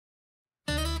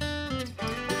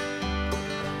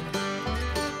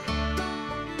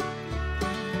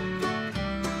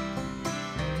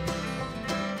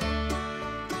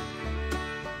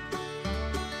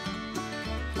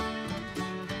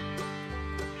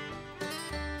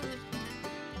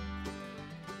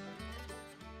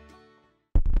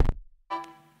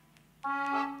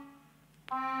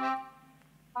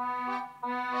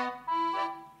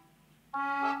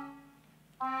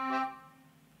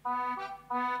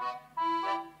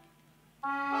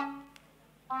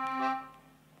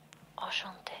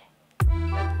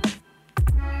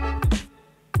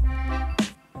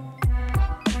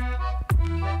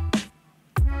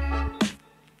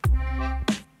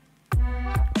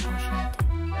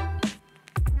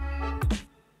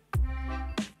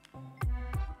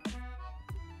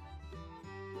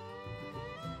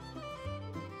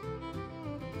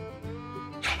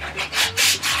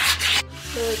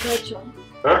good, Joel.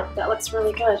 Huh? That looks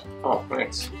really good. Oh,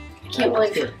 thanks. I can't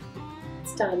believe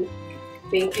it's done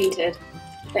being painted.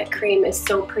 That cream is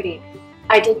so pretty.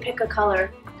 I did pick a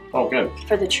color. Oh, good.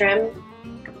 For the trim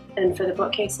and for the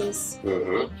bookcases.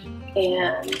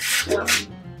 And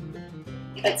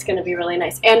it's going to be really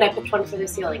nice. And I picked one for the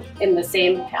ceiling in the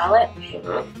same palette.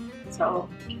 So,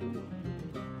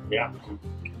 yeah.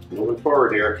 Moving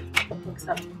forward here. Looks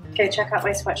up. Okay, check out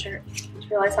my sweatshirt. Did you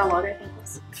realize how long I had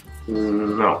this?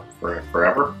 No,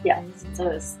 forever? Yeah, since I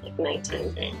was like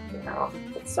 19. No,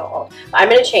 it's so old. I'm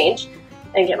going to change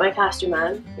and get my costume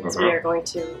on because we are going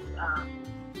to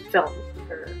film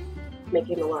for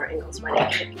making the Laura Ingalls Wedding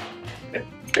Cake.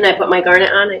 And I put my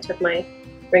garnet on. I took my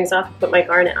rings off, put my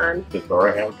garnet on. Does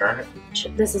Laura have a garnet?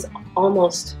 This is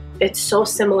almost, it's so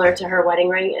similar to her wedding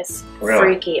ring. It's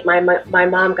freaky. My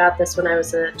mom got this when I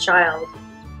was a child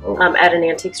at an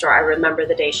antique store. I remember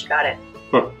the day she got it.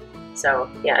 So,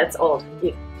 yeah, it's old.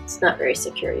 It's not very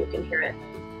secure. You can hear it.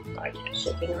 I can't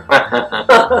shaking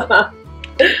around.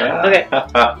 Okay,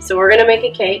 so we're going to make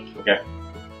a cake. Okay.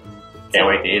 Can't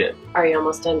wait to eat it. Are you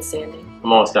almost done sanding?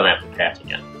 I'm almost done. I have to patch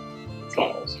again.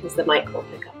 Okay, because the mic will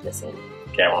pick up the sanding.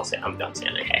 Okay, I won't say I'm done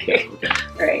sanding. Okay.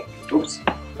 Alright. Oops.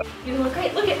 You look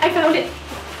great. Look it, I found it.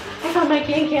 I found my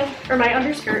can, or my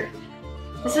underskirt.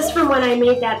 This is from when I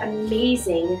made that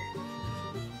amazing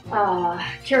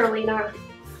Carolina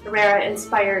Herrera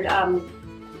inspired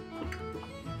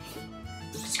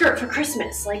skirt for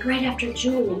Christmas, like right after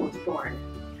Julian was born.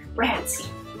 Rats.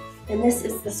 And this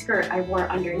is the skirt I wore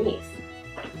underneath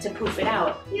to poof it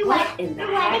out. You what in the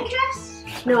wedding heck? dress?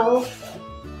 No.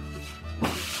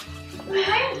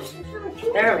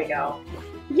 There we go.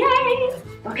 Yay!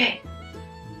 Okay.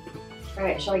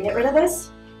 Alright, shall I get rid of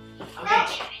this?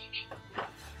 Okay.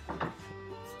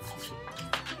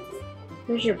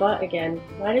 Where's your butt again?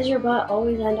 Why does your butt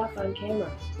always end up on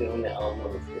camera? Doing the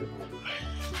elbow too.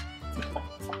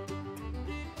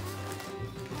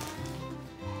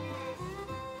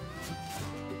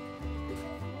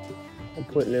 I'm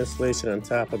putting insulation on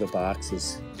top of the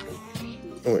boxes.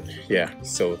 Oh, yeah,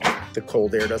 so the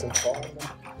cold air doesn't fall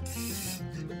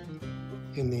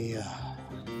in the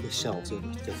shelves, the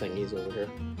thingies over here.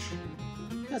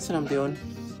 That's what I'm doing.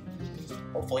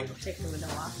 Hopefully. Take the window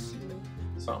off.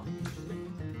 So.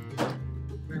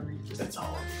 Really? That's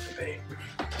all debate.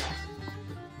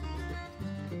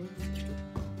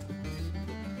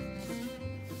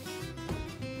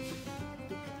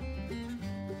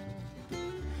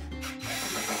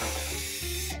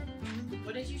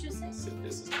 What did you just say? So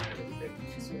this is kind of a big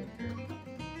piece right here.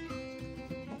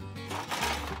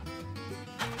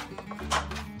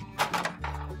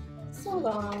 So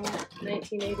long.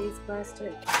 1980s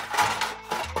plastic.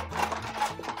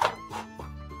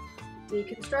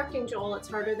 Deconstructing, Joel, it's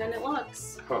harder than it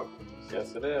looks. Huh.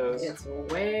 Yes, it is. It's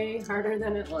way harder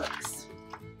than it looks.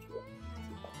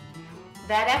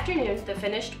 That afternoon, the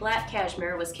finished black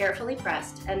cashmere was carefully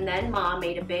pressed, and then Ma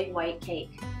made a big white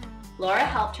cake. Laura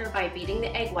helped her by beating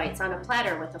the egg whites on a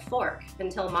platter with a fork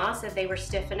until Ma said they were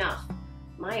stiff enough.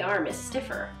 My arm is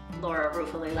stiffer, Laura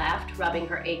ruefully laughed, rubbing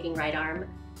her aching right arm.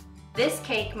 This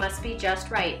cake must be just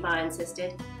right, Ma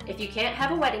insisted. If you can't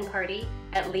have a wedding party,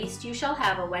 at least you shall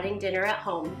have a wedding dinner at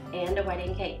home and a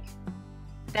wedding cake.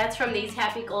 That's from These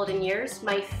Happy Golden Years,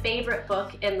 my favorite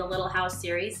book in the Little House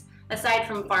series. Aside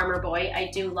from Farmer Boy,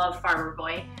 I do love Farmer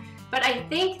Boy. But I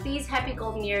think These Happy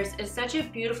Golden Years is such a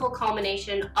beautiful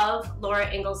culmination of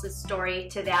Laura Ingalls' story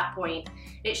to that point.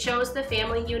 It shows the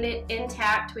family unit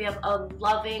intact. We have a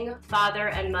loving father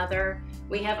and mother.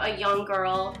 We have a young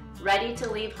girl ready to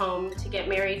leave home to get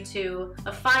married to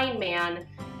a fine man.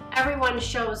 Everyone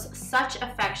shows such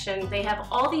affection. They have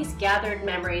all these gathered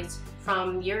memories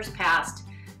from years past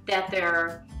that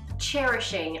they're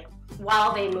cherishing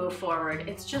while they move forward.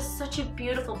 It's just such a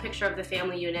beautiful picture of the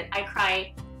family unit. I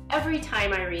cry every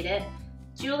time I read it.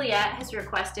 Juliet has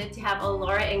requested to have a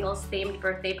Laura Ingalls themed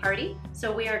birthday party,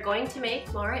 so we are going to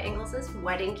make Laura Ingalls'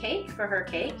 wedding cake for her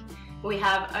cake. We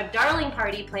have a darling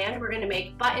party planned. We're going to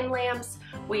make button lamps.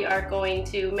 We are going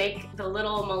to make the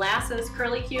little molasses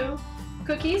curlicue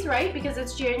cookies, right? Because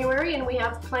it's January and we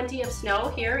have plenty of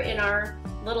snow here in our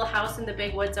little house in the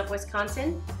big woods of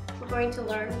Wisconsin. We're going to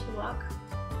learn to walk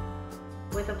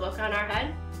with a book on our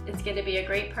head. It's going to be a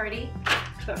great party.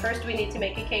 But first we need to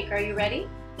make a cake. Are you ready?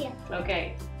 Yeah.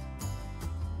 Okay.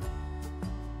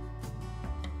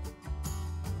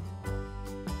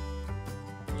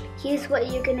 Here's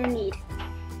what you're gonna need.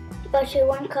 Butter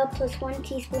 1 cup plus 1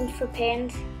 teaspoon for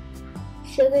pans.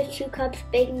 Sugar 2 cups,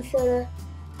 baking soda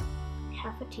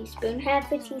half a teaspoon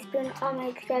almond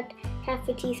extract, half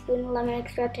a teaspoon lemon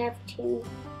extract, half a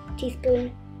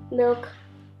teaspoon milk,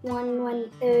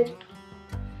 1/3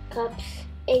 cups,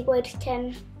 egg whites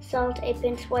 10, salt 8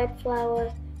 pinch, white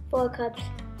flour 4 cups,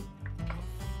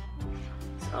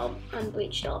 salt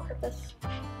unbleached all-purpose,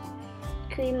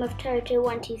 cream of tartar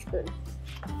 1 teaspoon.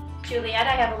 Juliet,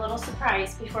 I have a little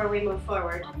surprise before we move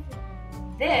forward.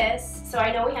 So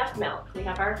I know we have milk. We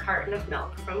have our carton of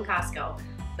milk from Costco,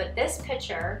 but this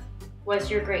picture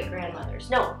was your great-grandmother's.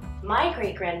 No, my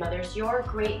great-grandmother's, your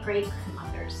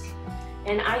great-great-grandmother's.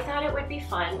 And I thought it would be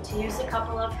fun to use a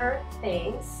couple of her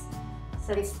things,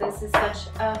 since this is such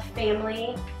a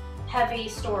family-heavy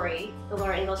story. The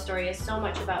Laura Ingalls story is so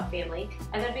much about family.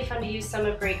 I thought it'd be fun to use some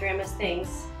of great-grandma's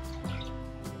things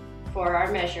for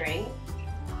our measuring.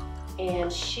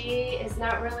 And she is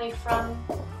not really from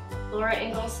Laura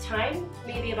Ingalls' time,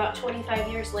 maybe about 25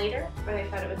 years later, but I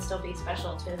thought it would still be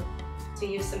special to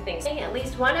use some things. At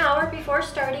least 1 hour before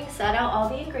starting, set out all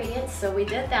the ingredients, so we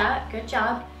did that, good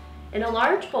job. In a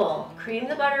large bowl, cream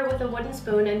the butter with a wooden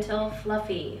spoon until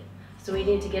fluffy. So we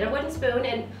need to get a wooden spoon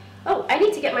and, oh, I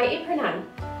need to get my apron on.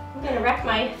 I'm gonna wreck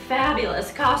my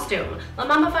fabulous costume. Let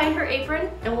Mama find her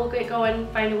apron and we'll get going,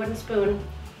 find a wooden spoon,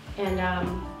 and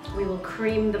we will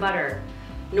cream the butter.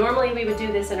 Normally we would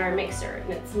do this in our mixer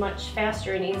and it's much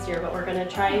faster and easier, but we're gonna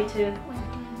try to,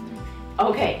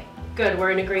 okay, good,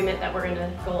 we're in agreement that we're gonna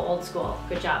go old school.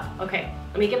 Good job. Okay,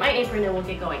 let me get my apron and we'll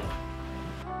get going.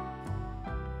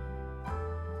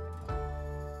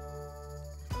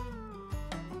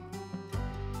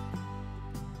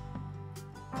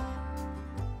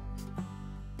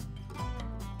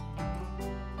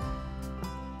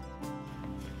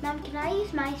 Mom, can I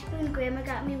use my spoon Grandma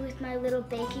got me with my little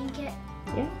baking kit?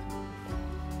 Yeah.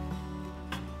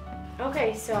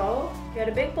 Okay, so we got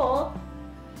a big bowl.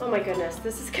 Oh my goodness,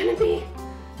 this is gonna be.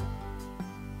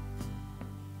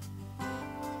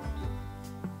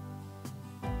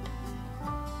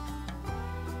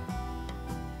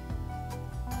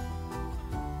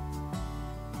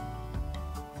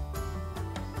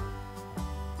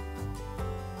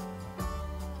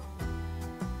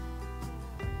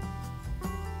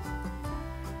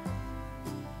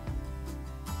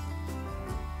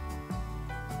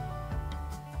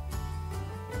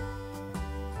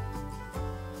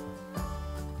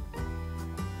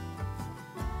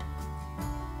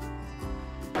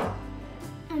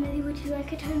 Emily, would you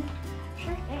like a turn?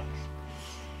 Sure, thanks.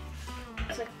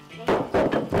 It's like, okay.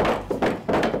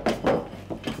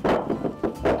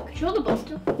 Control the bowl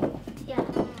still? Yeah.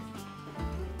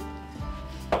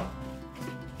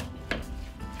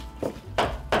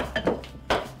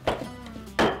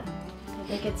 I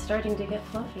think it's starting to get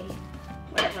fluffy.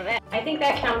 Whatever that. I think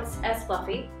that counts as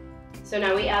fluffy. So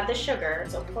now we add the sugar,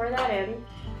 so pour that in.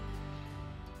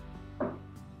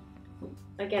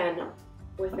 Again,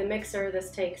 with the mixer, this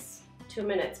takes 2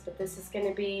 minutes, but this is going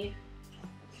to be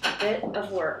a bit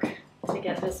of work to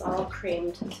get this all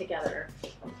creamed together.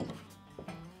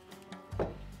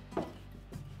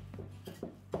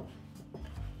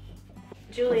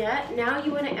 Juliet, now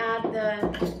you want to add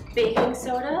the baking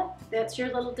soda. That's your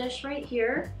little dish right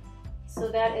here.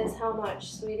 So that is how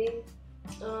much, sweetie?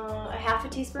 A half a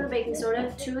teaspoon of baking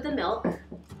soda to the milk.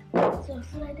 So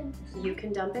should I dump this? You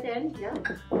can dump it in, yeah.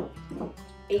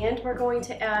 And we're going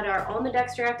to add our almond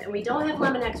extract, and we don't have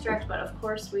lemon extract, but of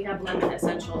course we have lemon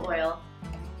essential oil,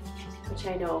 which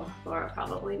I know Laura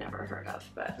probably never heard of,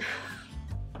 but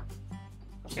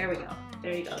there we go.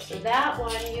 There you go. So that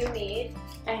one you need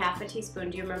a half a teaspoon.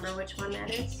 Do you remember which one that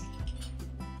is?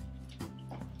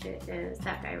 It is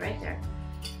that guy right there.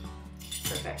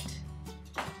 Perfect.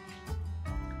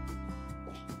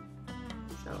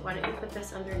 So why don't you put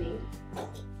this underneath?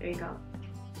 There you go.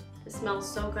 It smells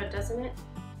so good, doesn't it?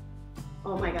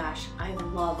 Oh my gosh, I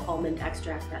love almond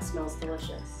extract. That smells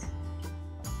delicious.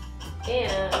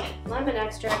 And lemon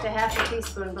extract, a half a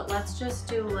teaspoon, but let's just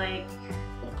do like,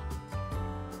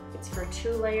 it's for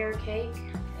 2-layer cake,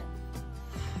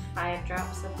 5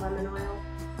 drops of lemon oil.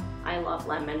 I love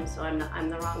lemon, so I'm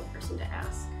the wrong person to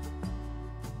ask.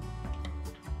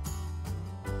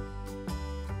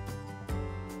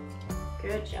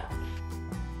 Good job.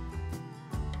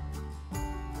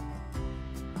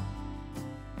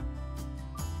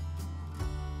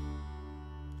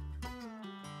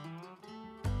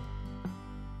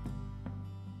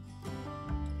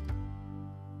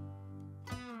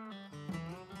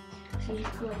 So you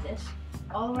just go like this,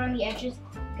 all around the edges.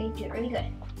 Okay, do it really good.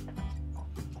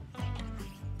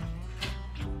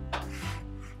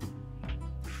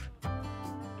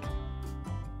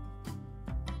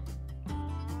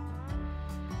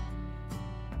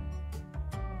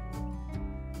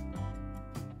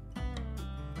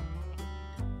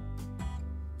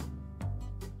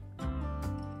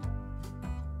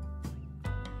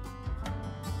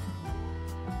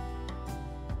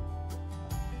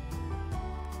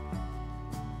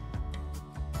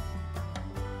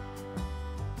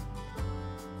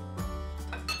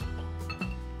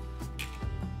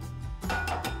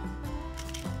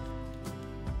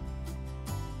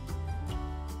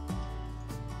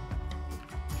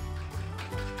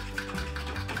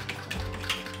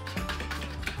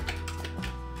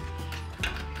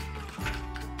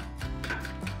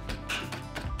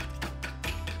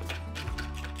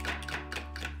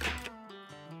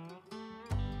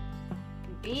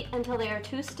 Beat until they are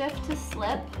too stiff to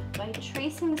slip by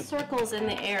tracing circles in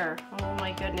the air. Oh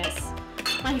my goodness.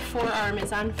 My forearm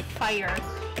is on fire.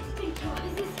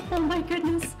 Oh my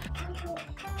goodness.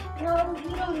 No,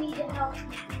 you don't need to help.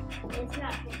 It's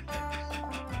not good.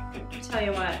 I'll tell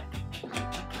you what.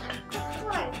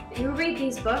 What? You read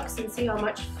these books and see how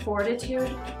much fortitude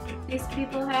these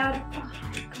people had.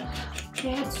 They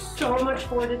had so much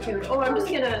fortitude. Oh, I'm just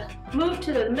gonna move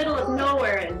to the middle of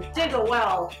nowhere and dig a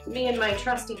well. Me and my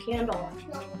trusty candle.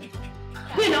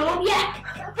 You know? Yeah!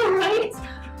 Right?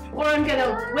 Or I'm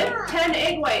gonna whip 10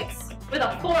 egg whites with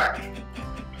a fork.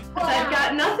 Because I've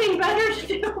got nothing better to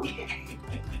do.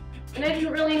 And I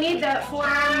didn't really need that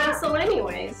forearm muscle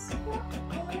anyways.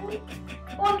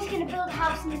 Oh, I'm just gonna build a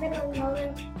house in the middle of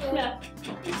nowhere. Yeah.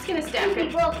 I'm just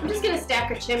gonna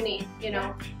stack a chimney, you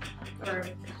know. Or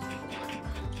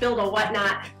build a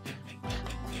whatnot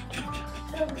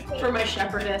for my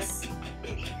shepherdess.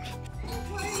 Hey,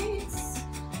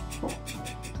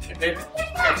 babe, I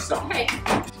got you something.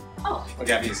 Hey. Oh. I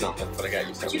got you something, but I got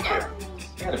you something What'd too.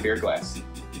 I got a beer glass.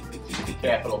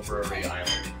 Capital for every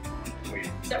island.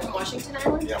 Is that Washington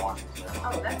Island? Yeah, Washington.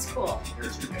 Oh, that's cool.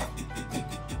 Here's your deal.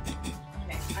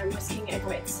 Okay, I'm whisking egg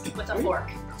whites with a fork.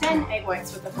 10 egg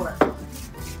whites with a fork.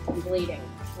 I'm bleeding.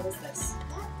 What is this?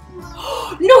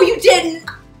 No, you didn't!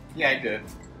 Yeah, I did.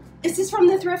 Is this from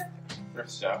the thrift? Thrift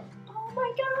shop. Oh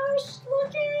my gosh,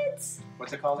 look it!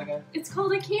 What's it called again? It's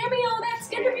called a cameo. That's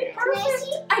gonna be perfect. Can I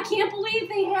see? I can't believe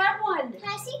they had one. Can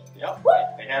I see? Yep,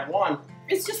 they had one.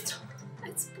 It's just,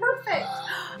 it's perfect.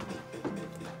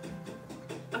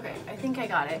 Okay, I think I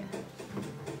got it.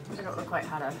 I don't know quite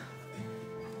how to,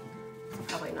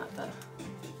 probably not the,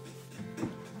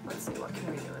 let's see, what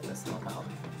can we do with this little belt?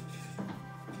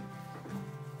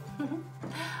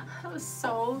 That was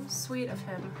so sweet of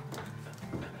him.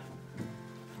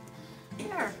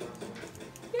 There.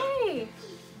 Yay!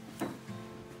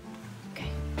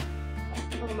 Okay.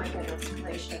 Oh my goodness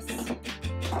gracious.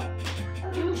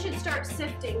 You should start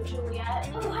sifting, Juliet.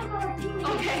 Oh, I got it.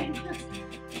 Okay.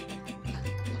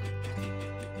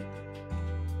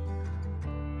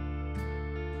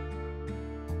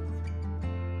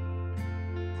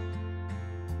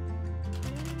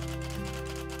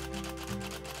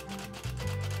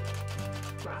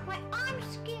 My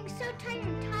arm's getting so tight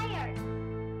and tired.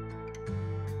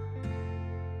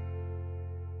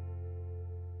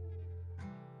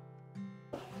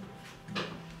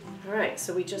 All right,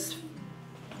 so we just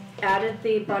added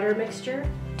the butter mixture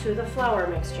to the flour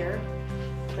mixture,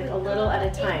 like a little at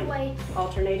a time,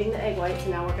 alternating the egg whites,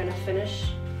 and now we're gonna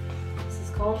finish. This is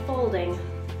called folding.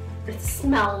 It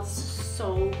smells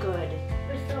so good.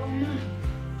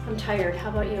 I'm tired, how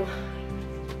about you?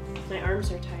 My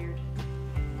arms are tired.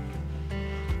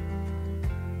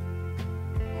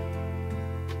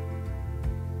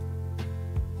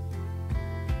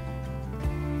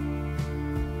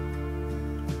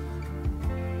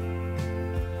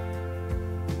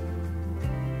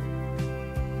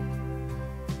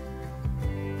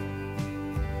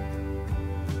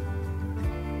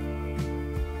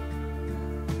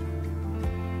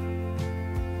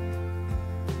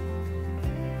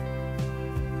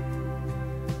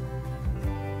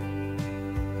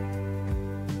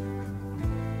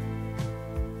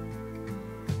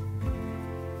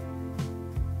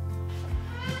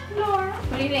 Laura.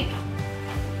 What do you think?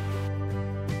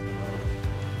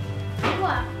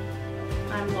 What?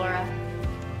 I'm Laura.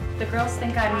 The girls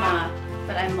think I'm Ma,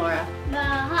 but I'm Laura.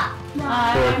 I'm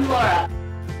I'm Laura.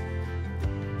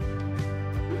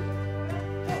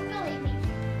 Don't believe me.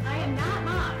 I am not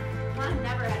Mom. Mom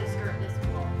never had a skirt this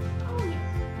cool. Oh,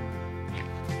 yes.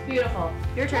 Beautiful.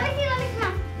 Your turn. Let me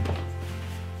come.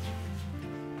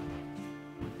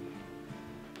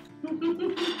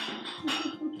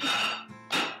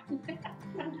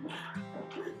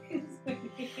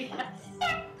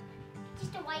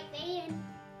 Just a white van.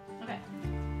 Okay.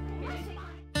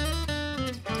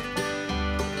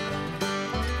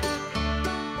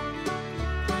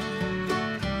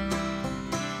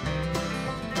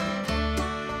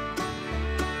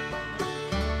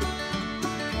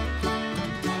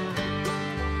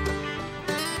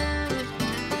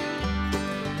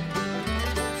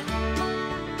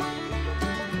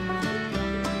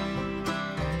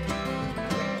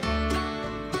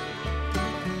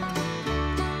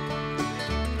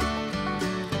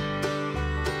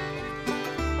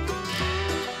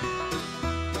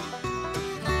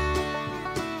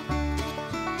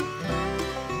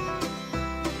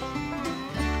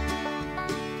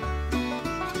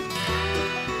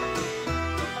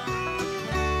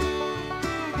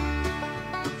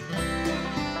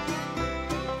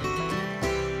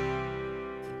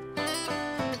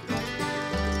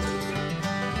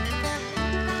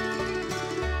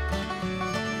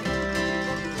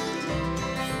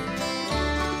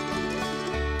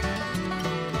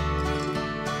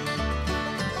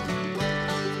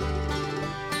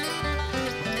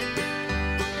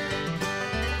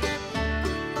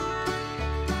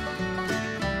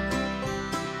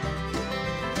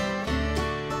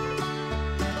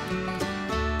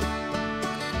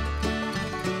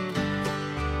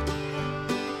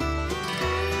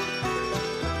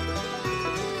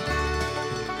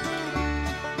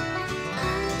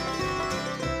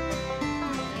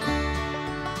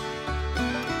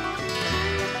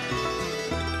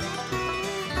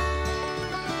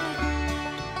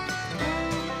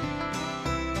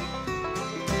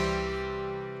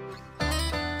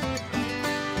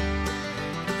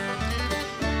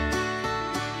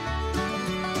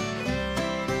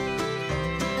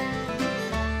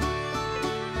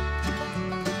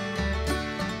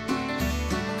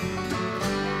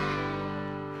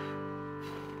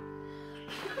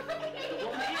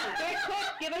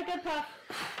 puff.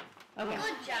 Okay.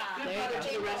 Good job.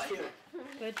 There you go.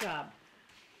 Good job.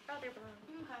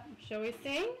 Shall we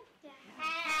sing?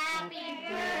 Happy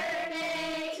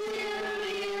birthday to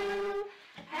you.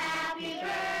 Happy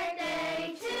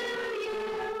birthday to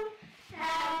you.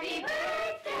 Happy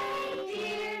birthday,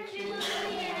 dear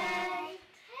Juliet.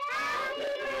 Happy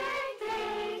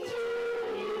birthday to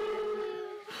you.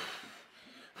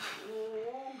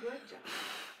 Oh, good job.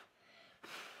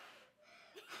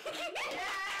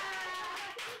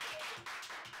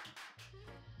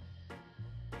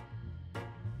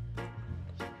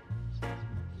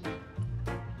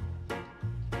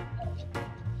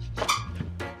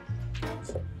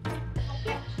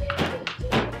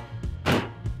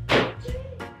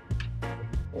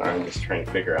 I'm just trying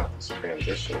to figure out this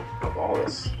transition of all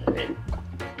this.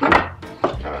 I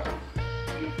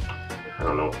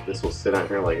don't know if this will sit on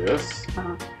here like this.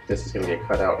 This is going to get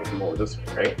cut out and come over this way,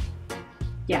 right?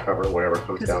 Yeah. Cover whatever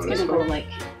comes down Because this it's going way. to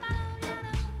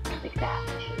go like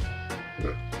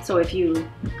that. So if you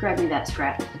grab me that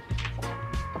scrap.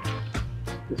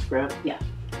 This grab? Yeah.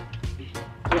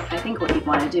 I think what you'd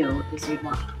want to do is you'd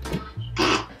want...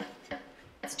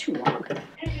 It's too long.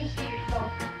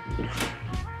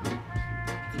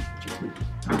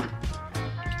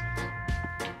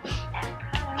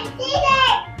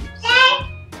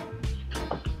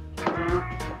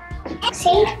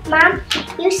 See, Mom,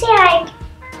 you say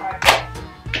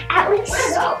at least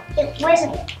it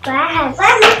wasn't glass.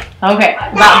 Okay,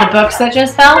 about the books that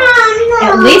just fell?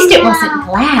 At least it wasn't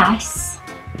glass.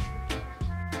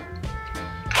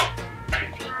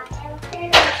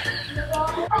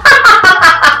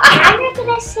 I'm not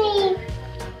gonna say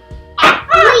at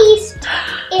least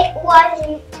it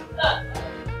wasn't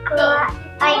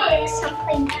like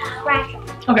something fragile.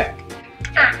 Okay.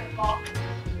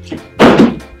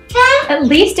 At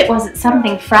least it wasn't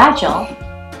something fragile.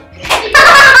 Is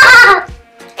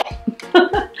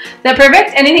that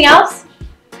perfect? Anything else?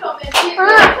 Hearing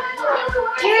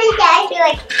that, you're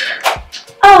like,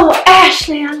 Oh,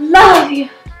 Ashley, I love you.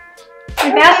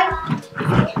 Like that?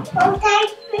 Okay.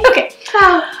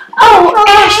 Oh,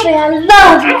 Ashley, I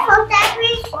love you.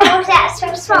 Or was that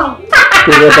some song? Give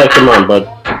that back to Mom, bud.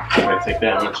 I'm going to take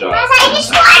that much off. I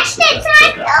just watched it, so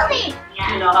I'm filming.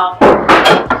 You know how?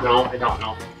 No, I don't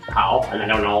know how, and I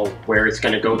don't know where it's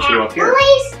going to go to up here.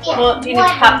 Well, do you need to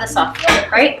pop this off,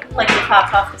 right? Like you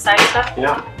popped off the side stuff?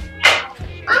 Yeah.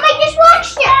 Mom, I just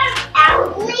watched it.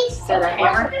 At least. Is that a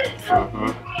hammer?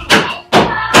 Mm-hmm.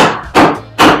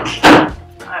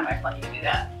 I might let you do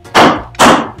that.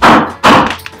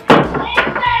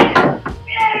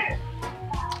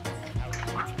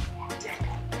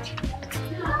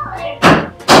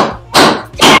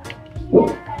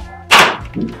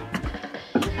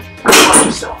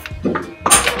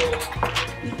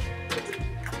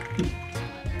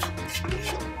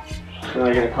 Am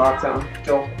I going to caulk something,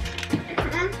 Joel?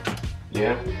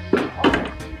 Yeah.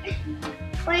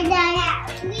 We're done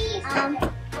at least.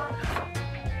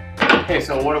 Okay,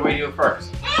 so what do we do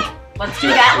first? Let's do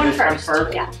that one This one first.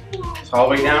 first? Yeah. So all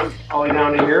the way down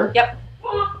to here? Yep.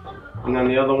 And then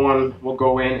the other one will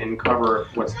go in and cover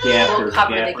what's gapped. We'll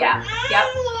cover the gap. Yep.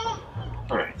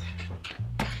 All right.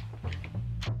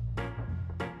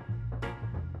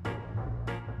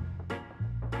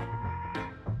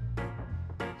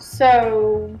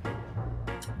 So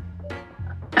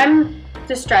I'm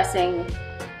distressing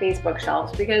these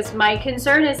bookshelves because my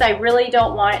concern is I really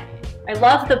don't want, I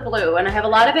love the blue and I have a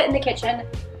lot of it in the kitchen,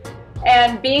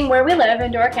 and being where we live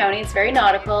in Door County, it's very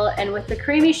nautical, and with the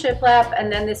creamy shiplap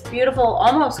and then this beautiful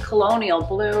almost colonial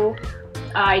blue,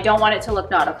 I don't want it to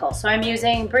look nautical. So I'm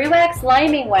using Brie Wax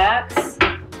Liming Wax,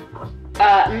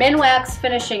 Min Wax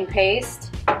Finishing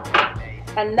Paste,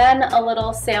 and then a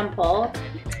little sample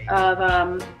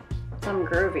of some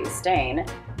groovy stain.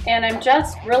 And I'm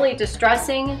just really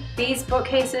distressing these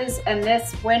bookcases and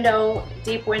this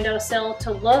deep windowsill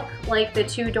to look like the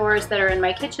two doors that are in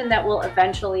my kitchen that will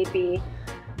eventually be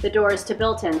the doors to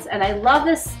built-ins. And I love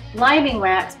this liming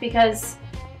wax because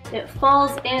it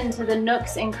falls into the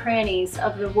nooks and crannies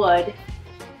of the wood.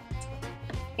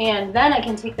 And then I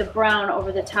can take the brown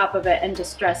over the top of it and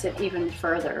distress it even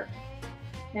further.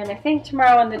 And I think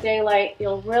tomorrow in the daylight,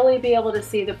 you'll really be able to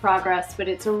see the progress, but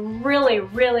it's a really,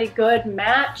 really good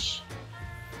match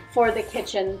for the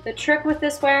kitchen. The trick with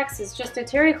this wax is just a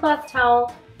terry cloth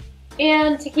towel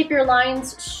and to keep your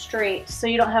lines straight so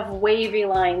you don't have wavy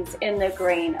lines in the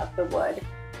grain of the wood.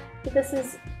 But this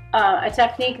is a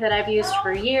technique that I've used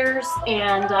for years,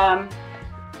 and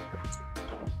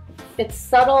it's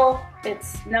subtle.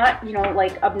 It's not, you know,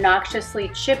 like obnoxiously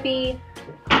chippy.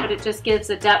 but it just gives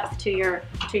a depth to your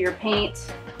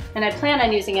paint. And I plan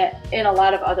on using it in a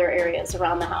lot of other areas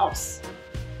around the house.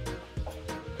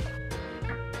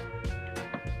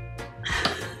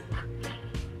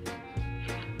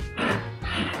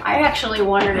 I actually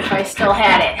wondered if I still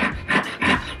had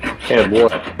it. And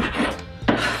what?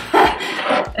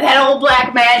 That old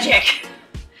black magic.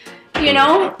 You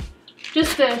know?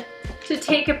 Just to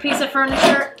take a piece of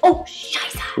furniture. Oh,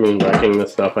 scheisse. You mean wrecking the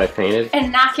stuff I painted?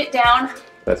 And knock it down.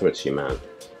 That's what she meant.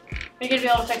 Are you gonna be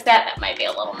able to fix that? That might be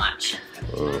a little much.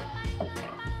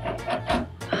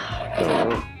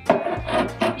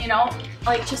 You know,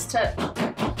 like just to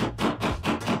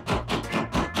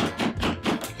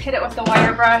hit it with the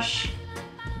wire brush,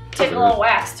 take a little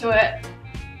wax to it.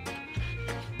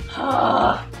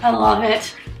 Oh, I love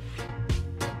it.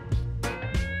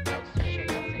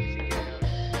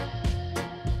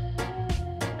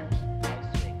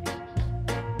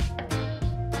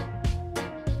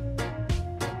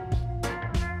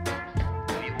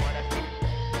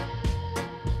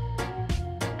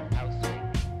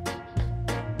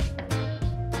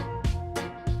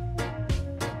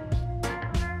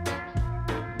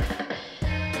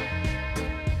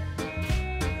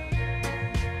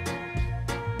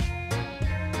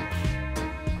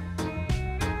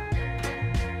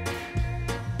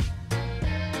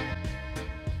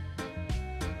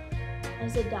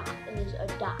 There's a dot. There's a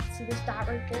dot. See this dot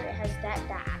right there? It has that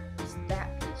dot. It's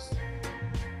that piece.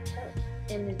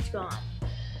 And it's gone.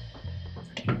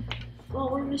 Well,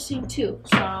 we're missing two.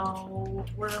 So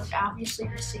we're obviously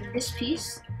missing this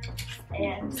piece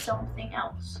and something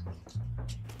else.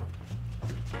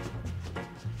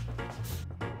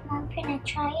 Mom, can I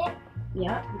try it?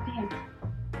 Yeah, you can.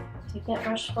 Take that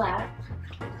brush flat.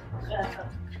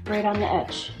 Right on the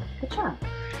edge. Good job.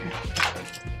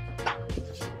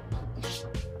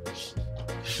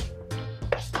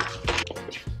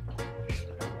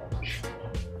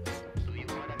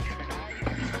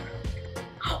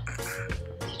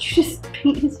 Did you just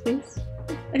paint his face?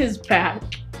 His back.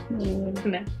 No,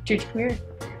 too weird.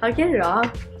 I'll get it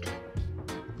off.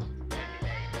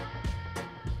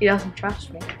 He doesn't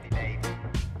trust me.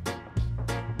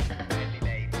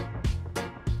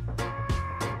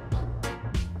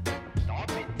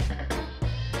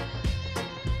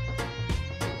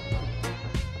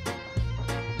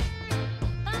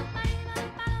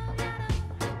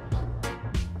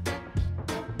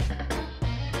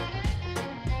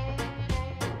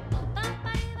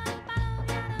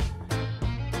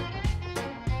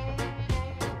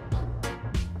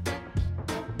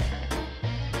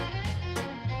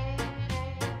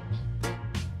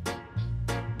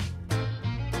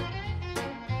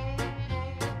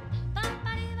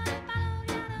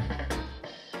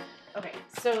 Okay,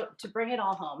 so to bring it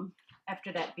all home,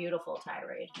 after that beautiful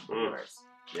tirade of yours,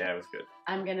 Yeah, it was good.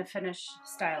 I'm gonna finish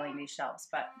styling these shelves,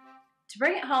 but to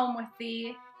bring it home with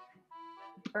the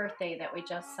birthday that we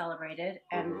just celebrated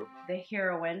and the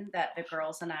heroine that the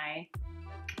girls and I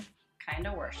kind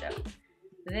of worship.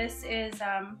 This is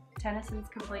Tennyson's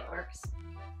Complete Works.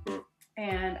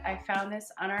 And I found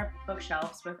this on our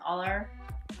bookshelves with all our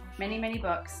many, many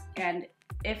books. And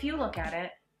if you look at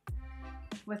it,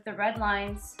 with the red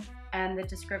lines and the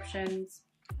descriptions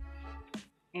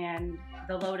and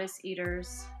the lotus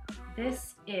eaters,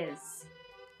 this is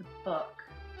the book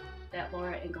that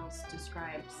Laura Ingalls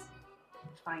describes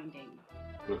finding.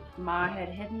 Ma had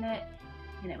hidden it,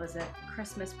 and it was a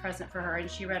Christmas present for her, and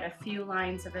she read a few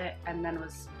lines of it and then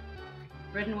was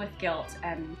ridden with guilt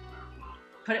and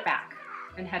put it back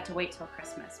and had to wait till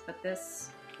Christmas. But this,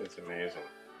 It's amazing.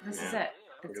 this is it.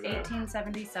 It's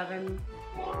 1877,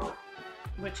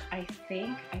 which I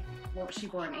think, what was she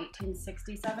born,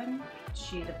 1867?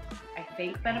 She'd, I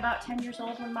think, been about 10 years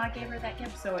old when Ma gave her that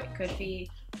gift, so it could be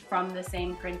from the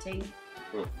same printing.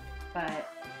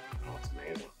 But Oh, it's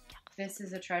amazing. this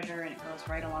is a treasure, and it goes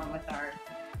right along with our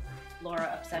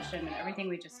Laura obsession and everything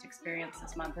we just experienced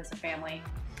this month as a family.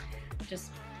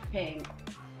 Just paying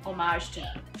homage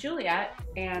to Juliet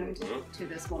and to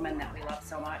this woman that we love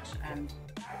so much. And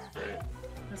That's great.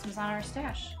 this was on our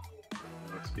stash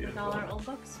That's with beautiful. all our old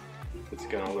books. It's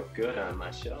gonna look good on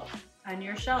my shelf. On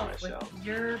your shelf My with shelf.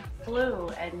 your blue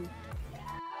and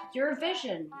your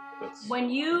vision. That's When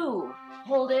you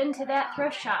pulled into that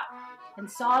thrift shop and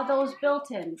saw those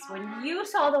built-ins, when you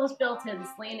saw those built-ins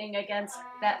leaning against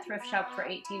that thrift shop for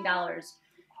 $18,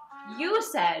 you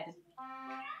said,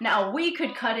 now we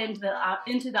could cut into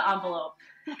the envelope.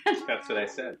 That's what I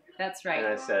said. That's And right.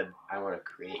 I said, I want to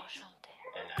create.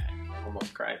 And I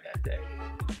almost cried that day.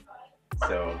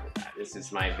 So this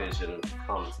is my vision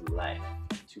come to life,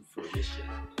 to fruition,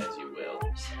 as you will.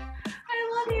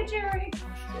 I love you, Jerry.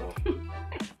 So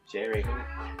Jerry who?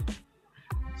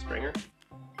 Springer?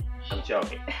 I'm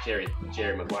joking. Jerry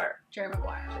Maguire. Jerry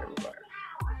Maguire. Jerry Maguire.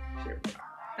 Jerry Maguire.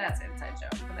 That's an inside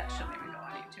joke, but that shouldn't even go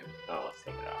on YouTube. Oh, let's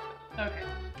take it off. Okay.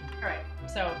 Alright,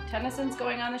 so Tennyson's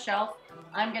going on the shelf.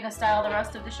 I'm gonna style the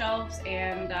rest of the shelves,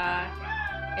 and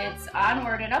it's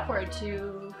onward and upward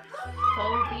to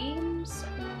faux beams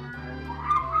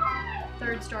or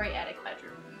third story attic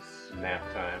bedrooms. Nap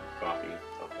time, coffee,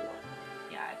 something like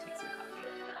that. Yeah, it takes some coffee.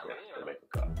 Yeah, gonna make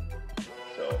a coffee.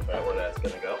 So, is that where that's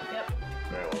gonna go? Yep.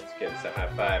 Alright, well, let's give us a high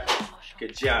five.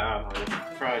 Good job on the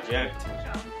project. Good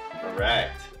job. Alright.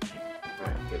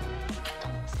 Alright, good.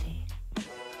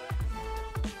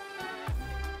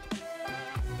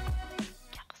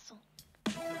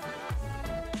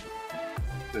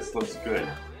 This looks good.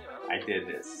 I did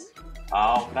this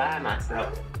all by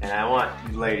myself. And I want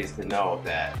you ladies to know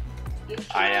that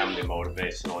I am the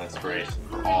motivational inspiration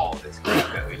for all this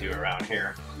crap that we do around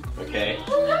here. Okay?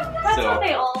 That's so, how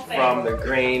they all fail. from the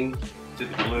green to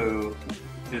the blue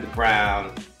to the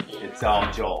brown, it's all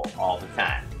Joel all the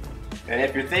time. And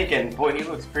if you're thinking, boy, he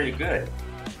looks pretty good,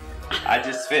 I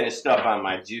just finished up on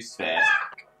my juice fast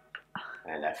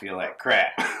and I feel like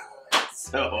crap.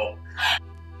 So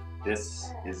this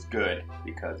is good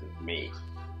because of me.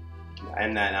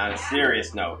 And then on a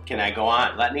serious note, can I go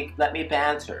on? Let me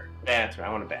banter. Banter.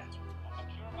 I want to banter.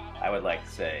 I would like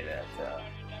to say that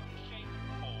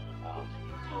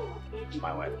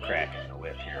my wife cracking the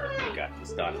whip here. We got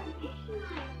this done.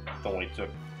 It only took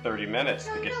 30 minutes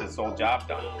to get this whole job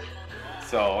done.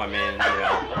 So I mean, you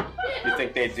know, you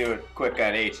think they do it quick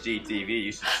on HGTV?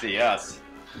 You should see us.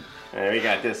 And we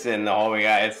got this in the whole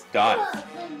guy. It's done.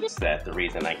 That the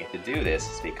reason I get to do this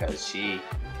is because she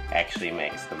actually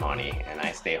makes the money and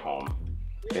I stay home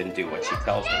and do what she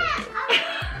tells me to do.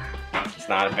 It's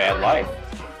not a bad life.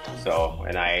 So,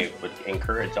 and I would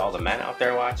encourage all the men out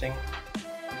there watching,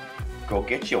 go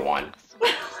get you one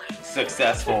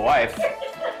successful wife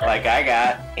like I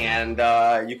got, and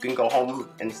you can go home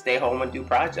and stay home and do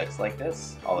projects like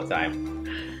this all the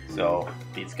time. So,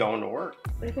 beats going to work.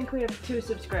 I think we have 2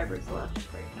 subscribers left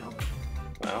right now.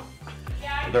 Well,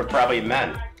 they're probably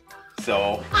men.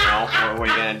 So, you know, what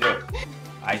are you gonna do?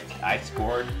 I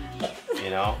scored,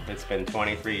 you know, it's been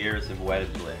 23 years of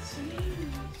wedded bliss.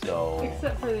 So,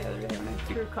 Except for the other day when I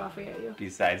threw coffee at you.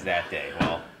 Besides that day,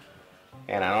 well,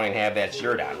 and I don't even have that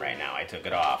shirt on right now. I took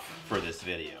it off for this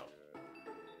video.